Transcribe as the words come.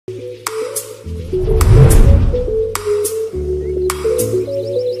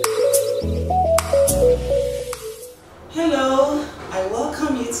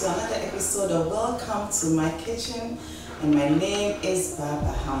to my kitchen, and my name is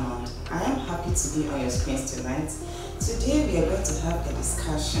Barbara Hammond. I am happy to be on your screens tonight. Today we are going to have a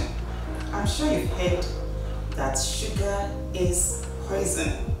discussion. I'm sure you've heard that sugar is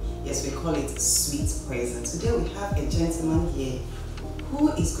poison. Yes, we call it sweet poison. Today we have a gentleman here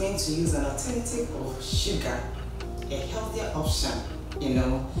who is going to use an alternative of sugar, a healthier option,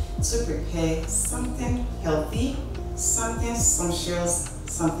 to prepare something healthy, something sumptuous,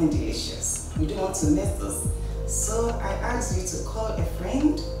 something delicious. We don't want to miss this. So I ask you to call a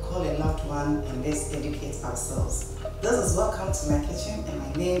friend, call a loved one, and let's educate ourselves. This is Welcome to My Kitchen, and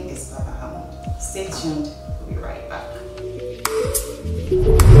my name is Barbara Hammond. Stay tuned, we'll be right back.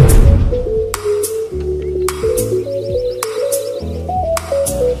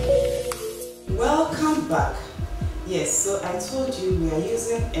 Welcome back. Yes, so I told you we are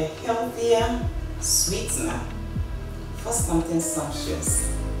using a healthier sweetener for something sumptuous.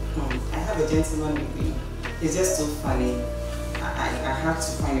 I have a gentleman with me. He's just so funny. I have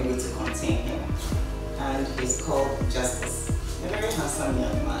to find a way to contain him. And he's called Justice. A very handsome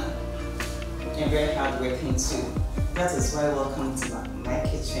young man. And very hardworking too. That is why Welcome to My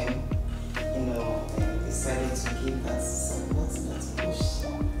Kitchen, decided to give that support, that push.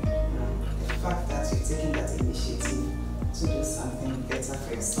 The fact that you're taking that initiative to do something better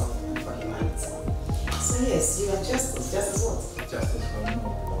for yourself and for humanity. So yes, you are Justice. Justice what? Justice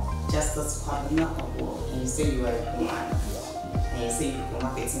Kwabena. Justice Kwabena Obuo. And you say you are a woman. And you say you're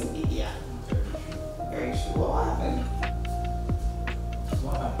marketing media. Very sure. What happened?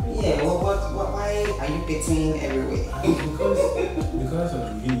 What happened? Yeah, why are you pitting everywhere? because of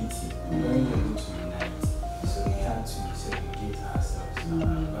the unity. We weren't able to unite. So we had to segregate ourselves.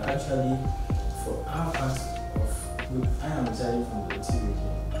 But actually, for our part I am residing from the Oti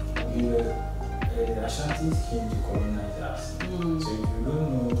region. The Ashantis came to colonize us. So if you don't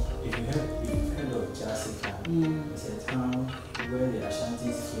know, if you've heard of Jessica, it's a town where the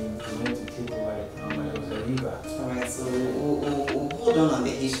Ashantis came to want to take over the town, but it was a river. Alright, so we'll hold on the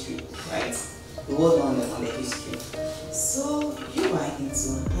history, right? We'll hold on the history. So you are into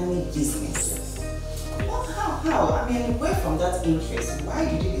honey business. Yes. Well, how? I mean, where from that interest, why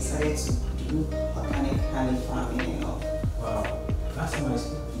did you decide to do organic honey farming? Wow. Last time I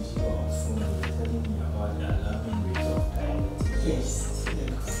spoke to you on phone, you were telling me about the alarming rate of diabetes. Yes. In the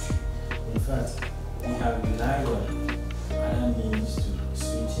country. In fact, we have relied on other means to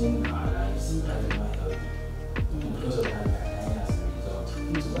sweeten our lives that is not healthy. And because of that, we are dying as a result. So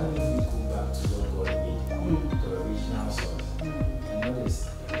why don't we go back to what God made, the original source? And what is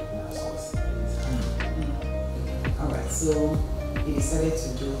the original source? It is honey. Alright, so you decided to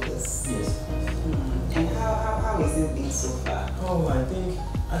do this. Yes. And how is it been so far? Oh, I think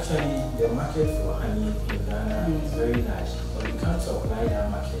actually the market for honey in Ghana is very large, but we can't supply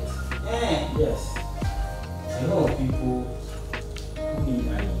that market. Yes. A lot of people who need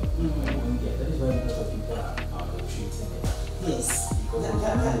honey won't get. That is why a lot of people are treating it. Yes.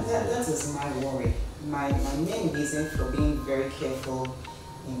 That is my worry. My main reason for being very careful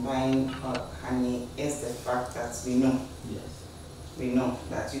in buying honey is the fact that we know. Yes. We know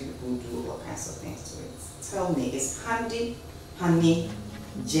that you people do all kinds of things to it. Tell me, is honey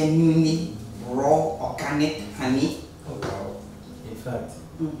genuinely raw, organic honey? Oh wow. In fact,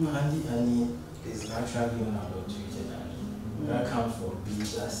 honey is naturally unadulterated honey. That comes from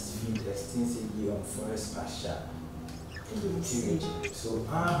bees that feed extensively on forest pasture in the Oti region. So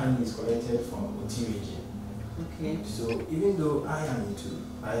our honey is collected from Oti region. Okay. So even though I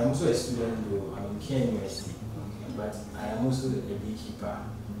am also a student though, I'm in KNUST. But I am also a beekeeper.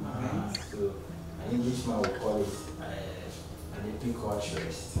 So an Englishman would call it an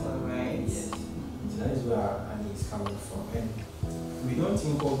apiculturist. Alright. Yes. So that is where our honey is coming from. And we don't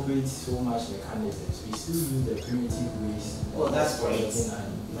incorporate so much mechanisms. We still use the primitive ways. Oh, that's great.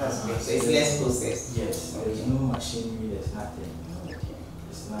 Honey. That's great. So it's less processed. Yes. Okay. There's no machinery, there's nothing. Okay.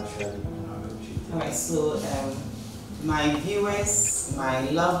 It's naturally unadulterated. Alright, so my viewers, my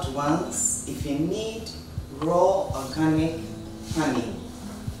loved ones, if you need raw organic honey,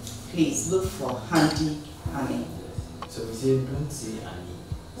 please look for Handy honey. So we say don't say honey,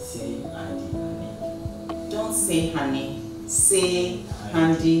 say Handy honey. Don't say honey, say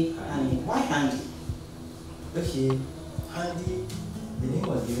Handy honey. Why Handy? Okay, Handy, the name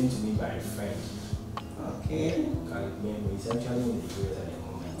was given to me by a friend. Okay. He's actually in the US at the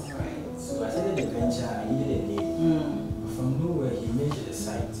moment. Alright. So I started the venture, I needed a name. But from nowhere, he made the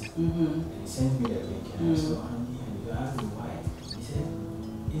site. And he sent me the link and I saw Handy and he asked me why. He said,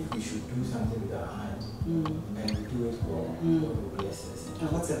 if we should do something with our hand and we do it well, God will bless us. Oh,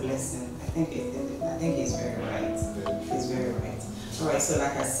 what a blessing. I think he's very right. He's very right. Alright, so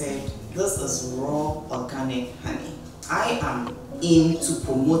like I said, This is raw organic honey. I am into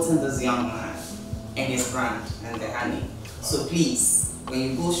promoting this young man and his brand and the honey. So please, when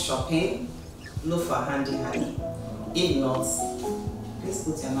you go shopping, look for Handy Honey. If not, please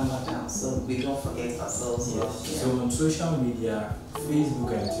put your number down so we don't forget ourselves. Yes. Yeah. So on social media,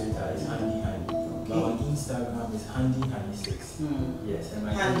 Facebook and Twitter is Handy Honey. But on Instagram is Handy Honey 6. Yes, and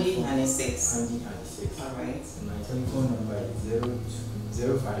my Handy Honey 6. Handy Honey 6. Alright. And my telephone number is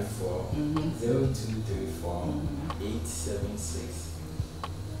 054 0234 876.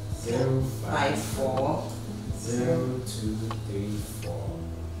 054 0234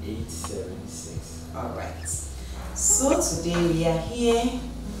 876. Alright. So today we are here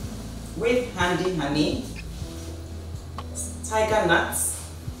with Handy Honey, tiger nuts,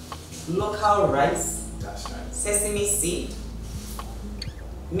 local rice, That's right. sesame seed,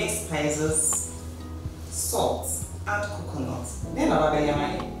 mixed spices, salt, and coconut. Then about the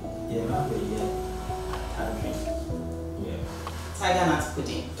yamani, Yeah, not the year. Yeah. tiger nut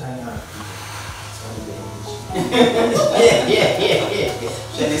pudding. China. Sorry, the English.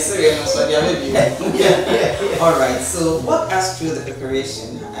 Alright, so walk us through the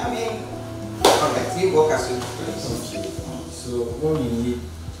preparation. Alright, you walk us through the preparation. Okay. So what we need,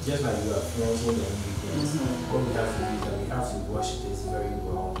 just like you have mentioned the ingredients, what we have to do is that we have to wash this very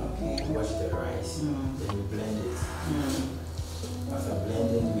well. Okay. Wash the rice, then we blend it. After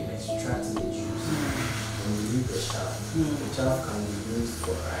blending, we extract the juice. Then we leave the chaff. The chaff can be used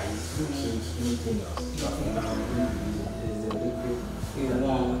for rice, cake, anything else. But for now, we will be using the liquid. We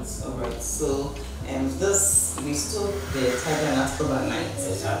want. Alright, so this we soak the tiger nut overnight.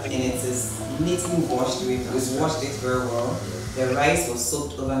 Exactly. And it is neatly washed. We've washed it very well. The rice was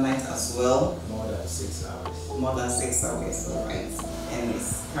soaked overnight as well. More than 6 hours. More than 6 hours, alright. And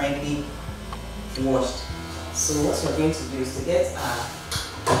it's currently washed. So what we're going to do is to get a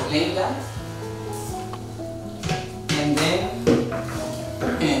blender and then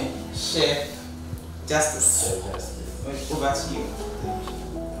Chef Justice. So that's it. Over to you.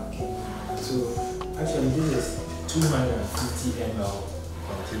 Okay. So actually this is 250 ml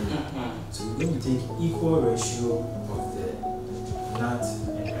container. So we're going to take equal ratio of the nut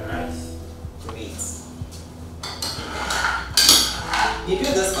and the rice. Great. You do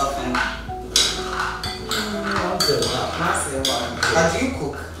this often? Once a while. Once in a while. But do you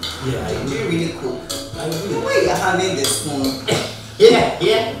cook? Yeah, I Do you do. really cook? I The do. way you're handling the spoon. Yeah.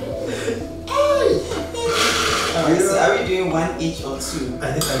 Alright, so are we doing one each or two? I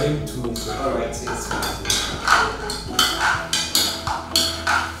think I think 2 is Alright, two is fine.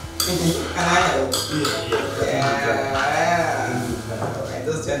 Can I help? Yeah. Alright,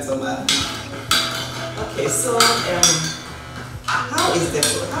 those gentlemen. Okay, so how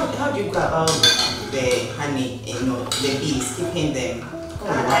do you go about the honey, the bees, keeping them?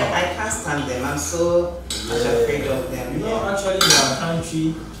 I can't stand them. I'm so much afraid of them. You know, actually in our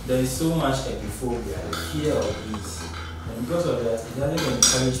country there is so much epiphobia, the fear of bees. And because of that, it doesn't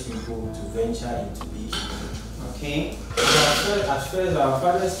encourage people to venture into beekeeping. Okay. So at first our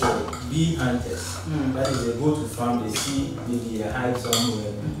fathers were bee hunters. That is, they go to farm, they see maybe a hive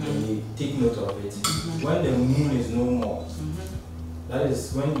somewhere, and they take note of it. When the moon is no more, that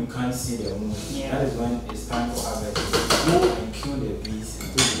is when you can't see the moon. Yeah. That is when it's time for harvest. Go and kill the bees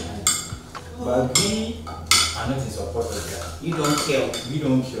and take the honey. But we are not in support of that. You don't kill. We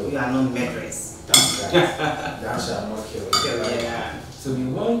don't kill. You are not murderers. That's right. Thou shalt not kill. Yeah. So we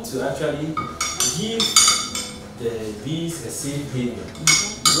want to actually give the bees a safe haven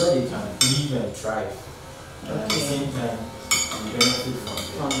where they can live and thrive. And at the same time, we benefit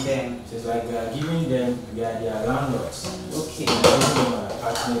from them. So it's like we are giving them, we are their landlords. Okay. We are giving them an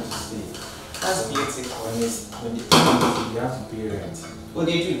apartment to stay. That's beautiful. When they come, they have to pay rent. What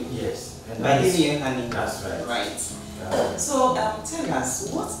do you do? Yes. And By that's, giving you honey. that's right. Right. So tell us,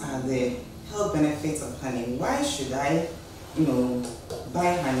 what are the health benefits of honey? Why should I,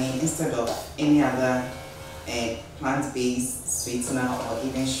 buy honey instead of any other plant-based sweetener or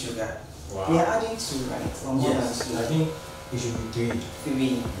even sugar? Wow. We are adding 2, right? Or more Yes, than 2? I think it should be 3.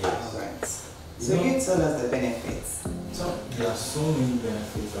 3. Yes. Alright. So you tell us the benefits. So there are so many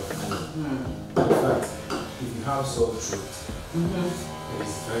benefits of honey. Hmm. In fact, if you have sore throat, it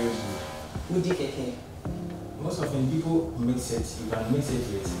is very good. Woody keke. Most often people mix it, you can mix it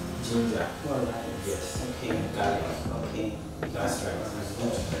with ginger. Alright. Yes. Okay. And garlic. Okay. That's right. It's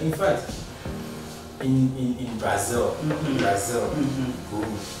good. In fact, in Brazil,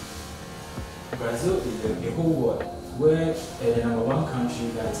 Brazil is the whole world where the #1 country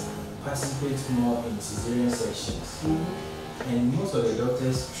that participates more in cesarean sections. And most of the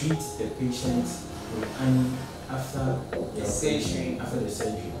doctors treat the patients with honey after the surgery. After the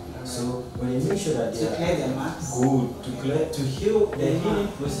surgery. So when you make sure that they to clear the marks, good, to heal the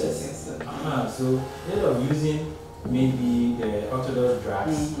healing process. So instead of using maybe the orthodox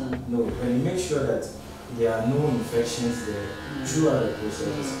drugs, no, when you make sure that there are no infections there throughout the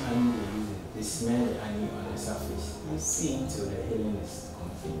process, and they smell the honey on the surface. I see. Until the healing is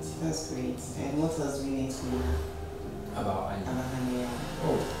complete. That's great. And what else do we need to know about honey? About honey.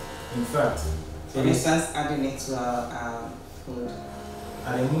 Oh, in fact, for instance, adding it to our food.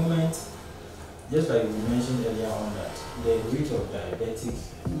 At the moment, just like we mentioned earlier on, that the rate of diabetic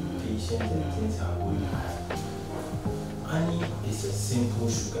patients and things are going high. Honey is a simple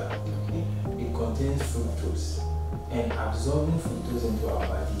sugar. It contains fructose, and absorbing fructose into our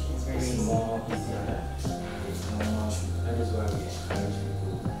body is more easier than normal sugar. That is why we encourage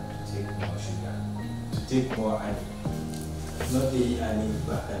people to take more sugar, to take more honey. Not the honey,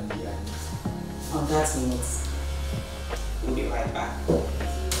 but honey. On that note, we'll be right back.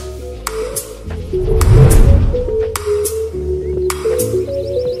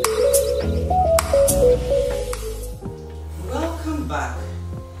 Welcome back.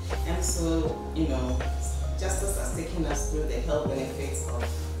 And so, Justus has taken us through the health benefits of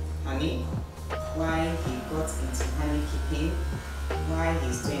honey, why he got into honey keeping, why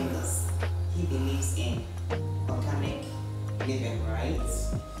he's doing this. He believes in organic living, right?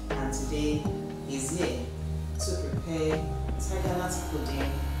 And today he's here to prepare tiger nut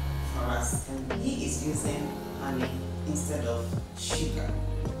pudding for us, and he is using honey instead of sugar,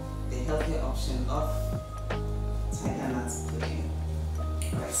 the healthier option of tiger nut pudding.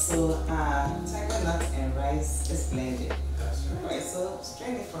 Right, so tiger nut and rice is blended. That's right. Right, so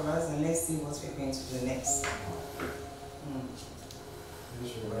strain it for us and let's see what we're going to do next.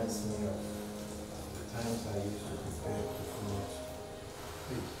 This reminds me of the times I used to prepare the food.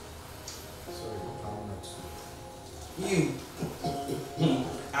 Sorry, I'm not. You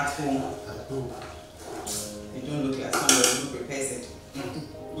at home. At home. You don't look like somebody who prepares it.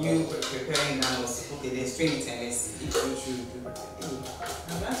 You preparing now, okay, then strain it and let's see.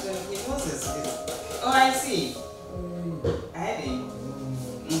 I'm not going to eat Moses. Oh, I see. I had him.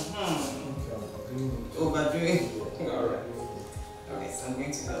 Overdoing. Alright, so I'm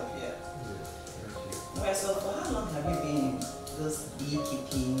going to help you. Alright, so for how long have you been in this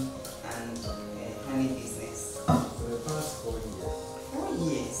beekeeping and honey business? For the past 4 years. 4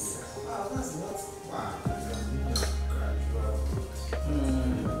 years? Wow, that's not. Wow.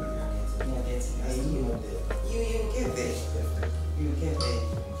 You get there. You get there.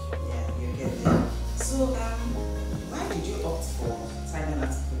 Yeah, you get there. So, why did you opt for tiger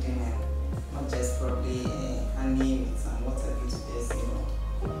nut pudding and not just probably honey with some water to this,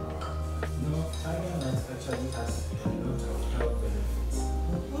 No, tiger nut actually has a lot of health benefits.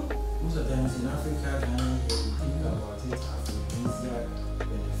 Most of the times in Africa, Ghana, we think about it aphrodisiac,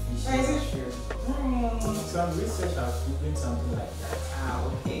 beneficial. Is it true? Some research has proven something like that.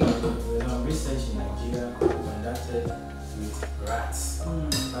 Okay. Some research in Nigeria conducted with rats,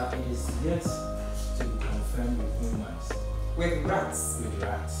 but it is yet to be confirmed with humans. With rats? With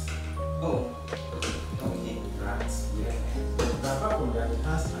rats. Oh, okay. Rats, yeah. But apart from that, it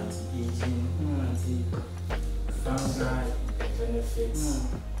has anti-aging, anti-fungal benefits.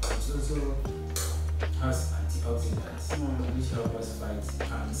 It also has antioxidants, which help us fight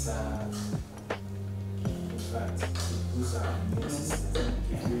cancer. In fact, it boosts our immune system.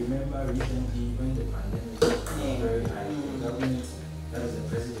 If you remember recently when the pandemic was very high, the government, that is the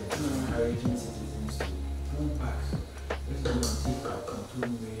president, encouraging citizens to pull back. Let's go and take our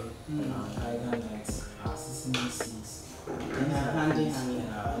control way, our tiger nuts, our sesame seeds, and our handy honey.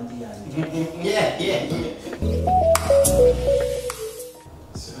 And our handy honey. Yeah.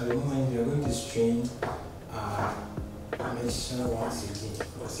 So at the moment we are going to strain our mixture once again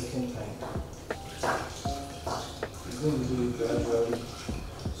for the second time. We're going to do it gradually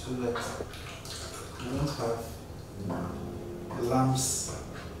so that we don't have lumps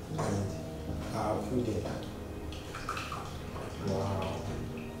in our pudding. Wow,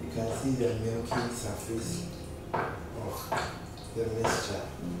 you can see the milky surface of the mixture.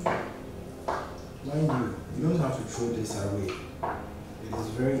 Mind you don't have to throw this away. It is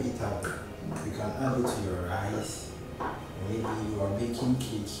very eatable. You can add it to your rice, or maybe you are baking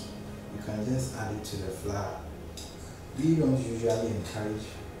cake. You can just add it to the flour. We don't usually encourage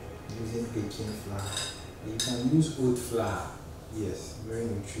using baking flour. You can use oat flour. Yes, very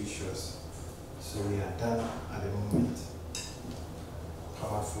nutritious. So we are done at the moment.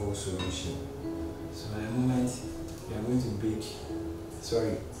 Powerful solution. So at the moment we are going to bake.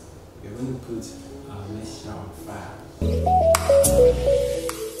 Sorry, we are going to put our mixture on fire.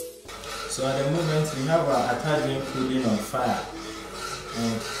 So at the moment we have our attajin pudding on fire.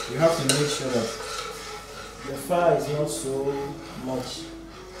 and you have to make sure that the fire is not so much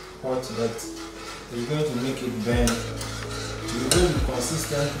hot that it's going to make it burn. You're going to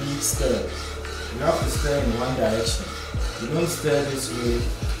consistently stir. You have to stir in one direction. You don't stir this way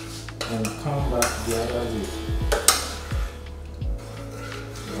and come back the other way.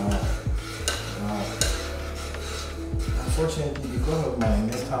 Wow. Wow. Unfortunately, because of my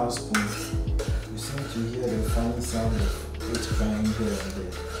metal spoon, you seem to hear the funny sound of it crying here and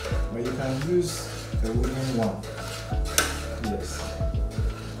there. But you can use a wooden one. Yes.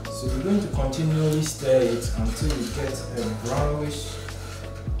 So you're going to continually stir it until you get a brownish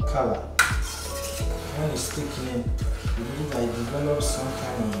color. When it's thickening, you need like develop some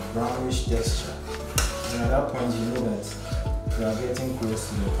kind of brownish texture. And at that point you know that you are getting close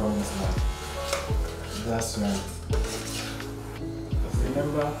to the promised land. That's right.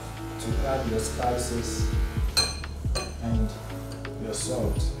 Remember to add your spices and your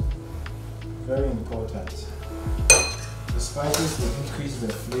salt. Very important. The spices will increase the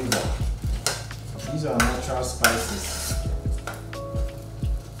flavor. These are natural spices.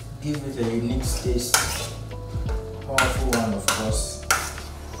 Give it a unique taste. Powerful one, of course.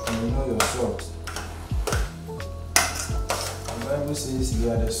 And you know your salt. The Bible says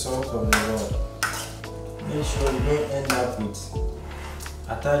you are the salt of the world. Make sure you don't end up with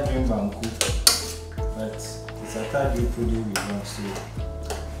atadrim banku, but it's atadrim pudi we want. So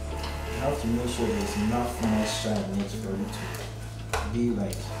you have to make sure there's enough moisture in it for it to be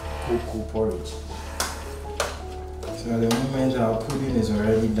like cocoa porridge. So at the moment our pudding is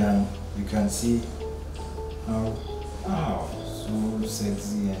already done, you can see how so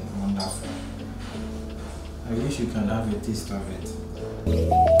sexy and wonderful. I wish you can have a taste of it.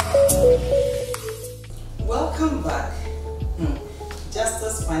 Welcome back.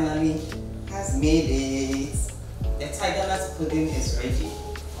 Justice finally has made it. The tiger nut pudding is ready.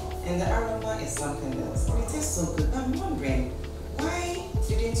 And the aroma is something else. It tastes so good. I'm wondering, why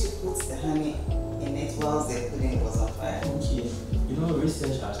didn't you put the honey in it whilst the pudding was on fire? Okay, you know,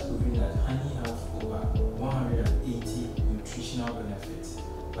 research has proven that honey has over 180 nutritional benefits,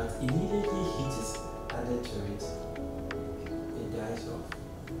 but immediately heat is added to it, it dies off.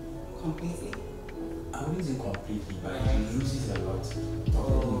 Completely? I wouldn't say completely, but it loses a lot of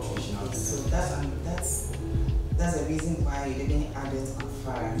the nutritional benefits. So that's the reason why you didn't add it on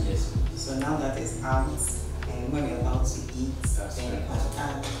fire. Yes. So now that it's out, and when you're about to eat, That's then you right. can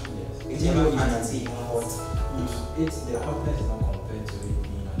add Yes. whichever quantity you want. The hotness is not compared to it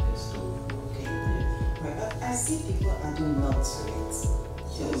being on the stove. Okay. Yes. Right, but I see people adding milk to it.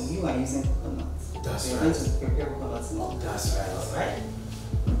 So Yes. you are using coconut. That's You're right. going to prepare coconut milk. That's right.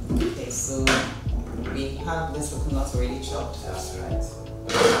 Okay, so we have this coconut already chopped. That's right.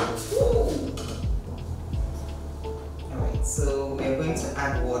 Ooh. Alright, so we're going to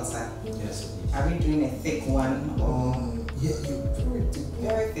add water. Yes, please. Are we doing a thick one or Yeah, you very thick.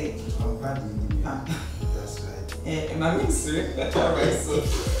 very thick? I'm glad you knew. Ah. That's right. Am I mixing? Alright, so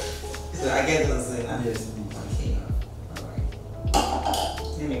I get those in. Yes, please. Okay.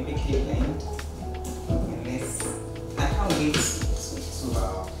 Alright. Let me quickly blend. Okay, let's. I can't wait to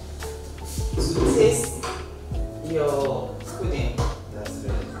taste your pudding. That's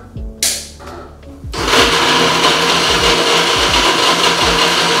right.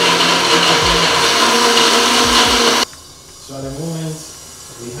 So at the moment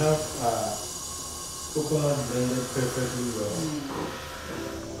we have coconut blended perfectly well.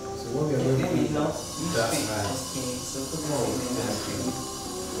 So what we are going to Let me do, help. that's Okay, right. so coconut blend.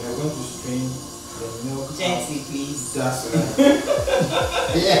 We are going to strain the milk. Gently, please. That's right.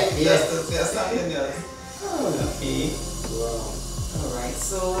 Yes, there's something else. Okay. Wow. Alright,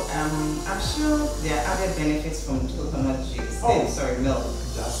 so I'm sure there are other benefits from coconut juice. Milk.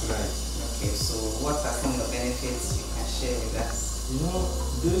 That's right. Okay, so what are some of the benefits you can share with us? You know,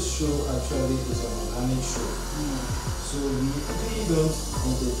 this show actually is an organic show. So we really don't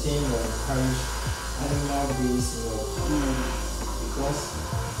entertain or encourage animal-based milk because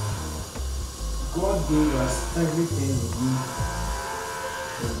God gave us everything we need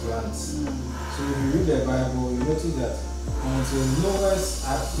in plants. So if you read the Bible, you notice that until Noah's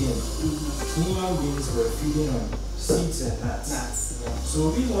ark came, human beings were feeding on seeds and nuts. Nuts, yeah. So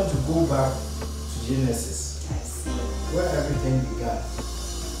we want to go back to Genesis, I see. where everything began.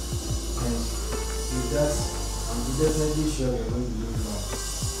 And with that, I'm definitely sure we're going to live long.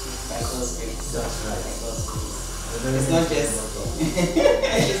 By God's grace. That's right. By God's grace. It's not just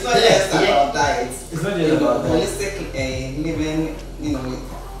it's not just about diet. It's not just about that. Holistic living, you know, it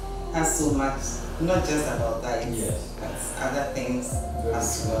has so much, not just about diet, Yes. but other things Very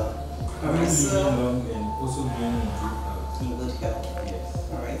as true. well. Having So- living long and also being in good health. in good health. Yes.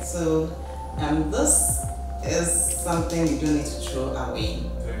 Alright, so this is something you don't need to throw away.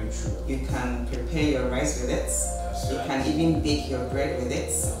 Very true. You can prepare your rice with it. That's You right. can even bake your bread with it.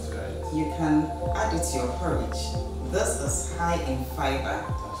 That's right. You can add it to your porridge. This is high in fiber.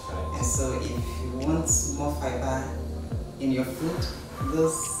 That's right. And so if you want more fiber in your food,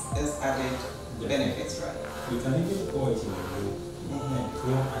 this is added benefits, right? You can even pour it in a bowl and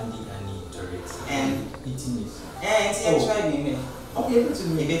pour honey to it. And eating it. And Oh. try me. Okay, able to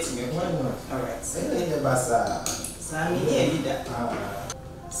A bit to me. Why not? Alright. So I mean, yeah,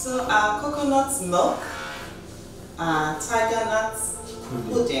 so our coconut milk, tiger nut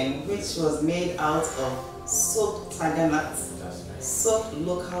pudding, which was made out of soaked tiger nuts, That's right. soaked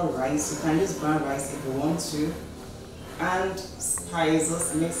local rice. You can use brown rice if you want to, and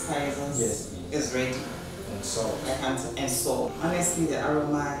spices, mixed spices. Yes, please. Is ready. And salt. And salt. Honestly, the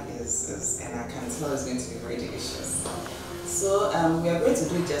aroma is, and I can tell it's going to be very delicious. So we are going to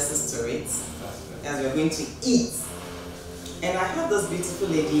do justice to it That's right. as we are going to eat. And I have this beautiful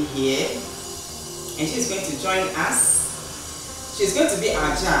lady here, and she's going to join us. She's going to be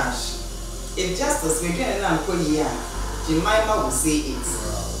our judge. If Justice will join us here, Jemima will say it.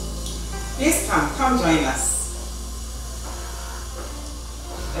 Please come join us.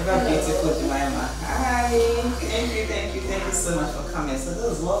 Ever beautiful Jemima. Hi. Thank you so much for coming. So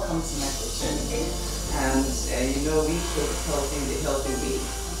this is welcome to my kitchen. And you know, we cook healthy the healthy way.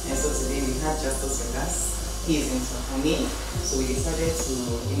 And so today we have Justice with us. He is into honey. So we decided to,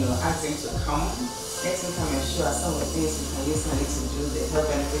 ask him to come. Let him come and show us some of the things we can use honey to do, the health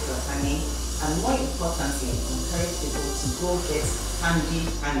benefits of honey. And more importantly, encourage people to go get handy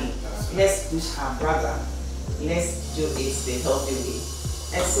honey. Let's push our brother. Let's do it the healthy way.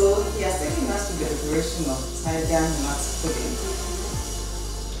 And so he has taken us to the preparation of tiger nut pudding.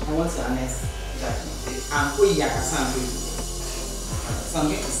 I want to annex judgment. So I'm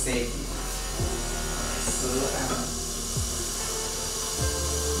going to say it. So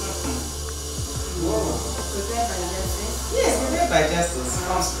Whoa. Prepared by Justice? yes, prepared by Justice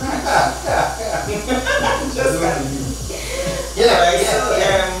from scratch.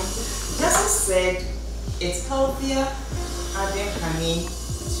 Justice said it's healthier adding honey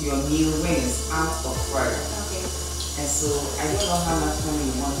to your meal when it's out of fire. Okay. And so I don't know how much honey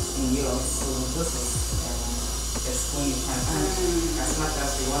you want in yours. So this is a spoon you can add as much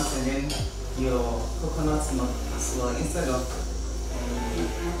as you want, and then your coconut milk as well. Instead of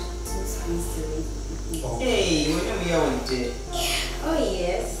Add 2 spoons to it. hey, what do we all do? Oh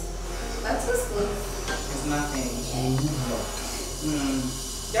yes. But 2 spoons. It's nothing.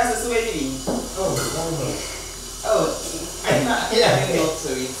 Just a sweetie. Oh, Oh, I did not add milk to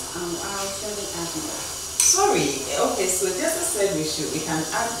it. I'll surely add more. Sorry. Okay, so just said we can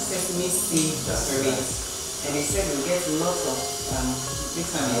add sesame seeds to it, and they said we'll get lots of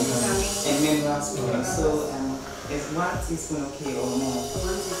vitamins and minerals from it. So is 1 teaspoon okay or more?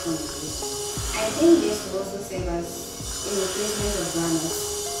 1 teaspoon. I think this will also save us in replacement of granules.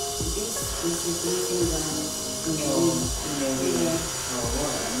 This is replacing granules. Yeah.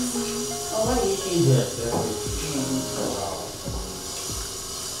 Or what do you think? yes, definitely. Wow.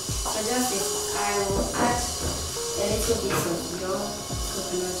 So Justice, I will add a little bit of your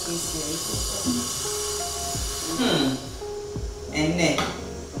coconut cheese to it. And then,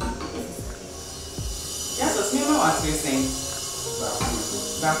 just as me know what you're saying.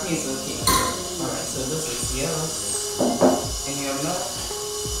 That is okay. Alright, so this is yours. And your milk.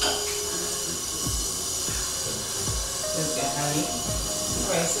 Just get honey.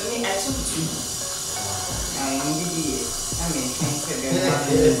 Alright, so me, I took 2. I need it. I mean, thanks to them.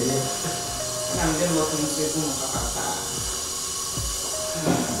 And I'm just looking to do my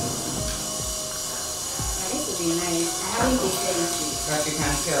This would be nice. I haven't tasted it yet. but you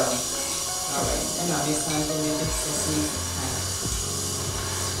can tell. Alright, and I'll be standing with this sesame.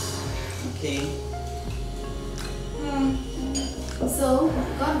 Okay. So,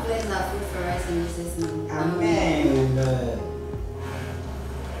 God bless our food for us in Jesus' name. Amen. Amen.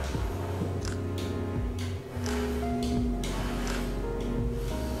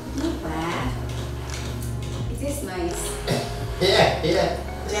 Not bad. It is nice. Yeah.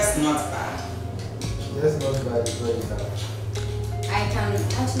 Just not bad. That's not bad, it's very bad. I can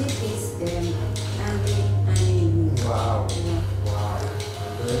actually taste the and Wow. yeah. Wow.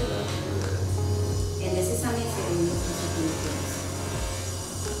 I'm very glad to hear that. And the sesame seed in this particular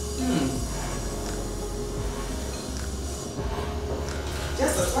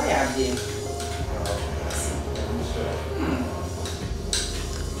Just a fire again. Wow. I'm sure.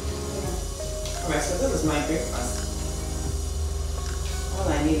 Alright, so this is my breakfast. All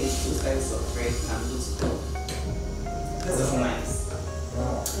I need is 2 slices of bread and I'm good to go. This is nice.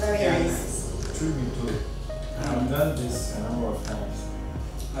 Wow. Very nice. Truth be told, I've done this a number of times.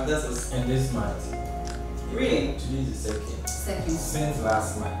 Now this is And this month. really. Today is the second. Second. Since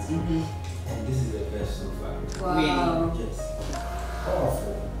last month. Mm-hmm. And this is the best so far. Wow. Yes.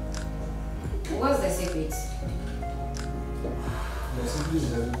 Powerful. What's the secret? The secret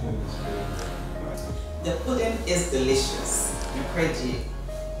is everything is great. The pudding is delicious. Incredible.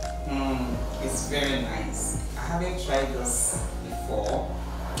 It's very nice. I haven't tried this before.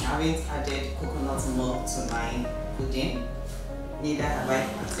 I haven't added coconut milk to my pudding. Neither have I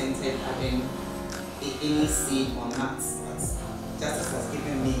attempted adding any seed or nuts. But Justice has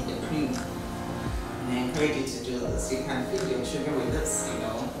given me the cream. And I encourage you to do this. You can feed your children with this, you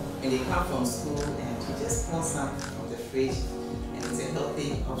know, when they come from school and you just pour some from the fridge. It's a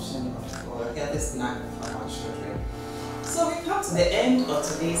healthy option or a healthy snack for our children. So we come to the end of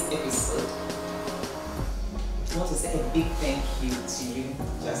today's episode. I want to say a big thank you to you,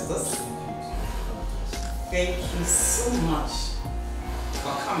 Justice. Thank you so much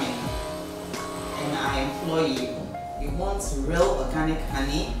for coming. And I implore you, you want real organic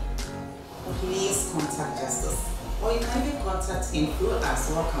honey, please contact Justice. Or you can even contact him through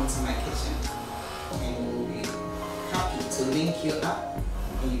us. Welcome to my kitchen. And we'll be happy to link you up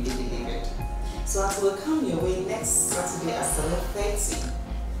when you be delivered. So as will come your way next Saturday at 7:30.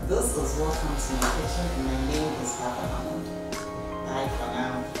 This is Welcome to My Kitchen and my name is Papa Hammond. Bye for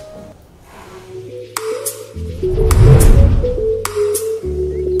now.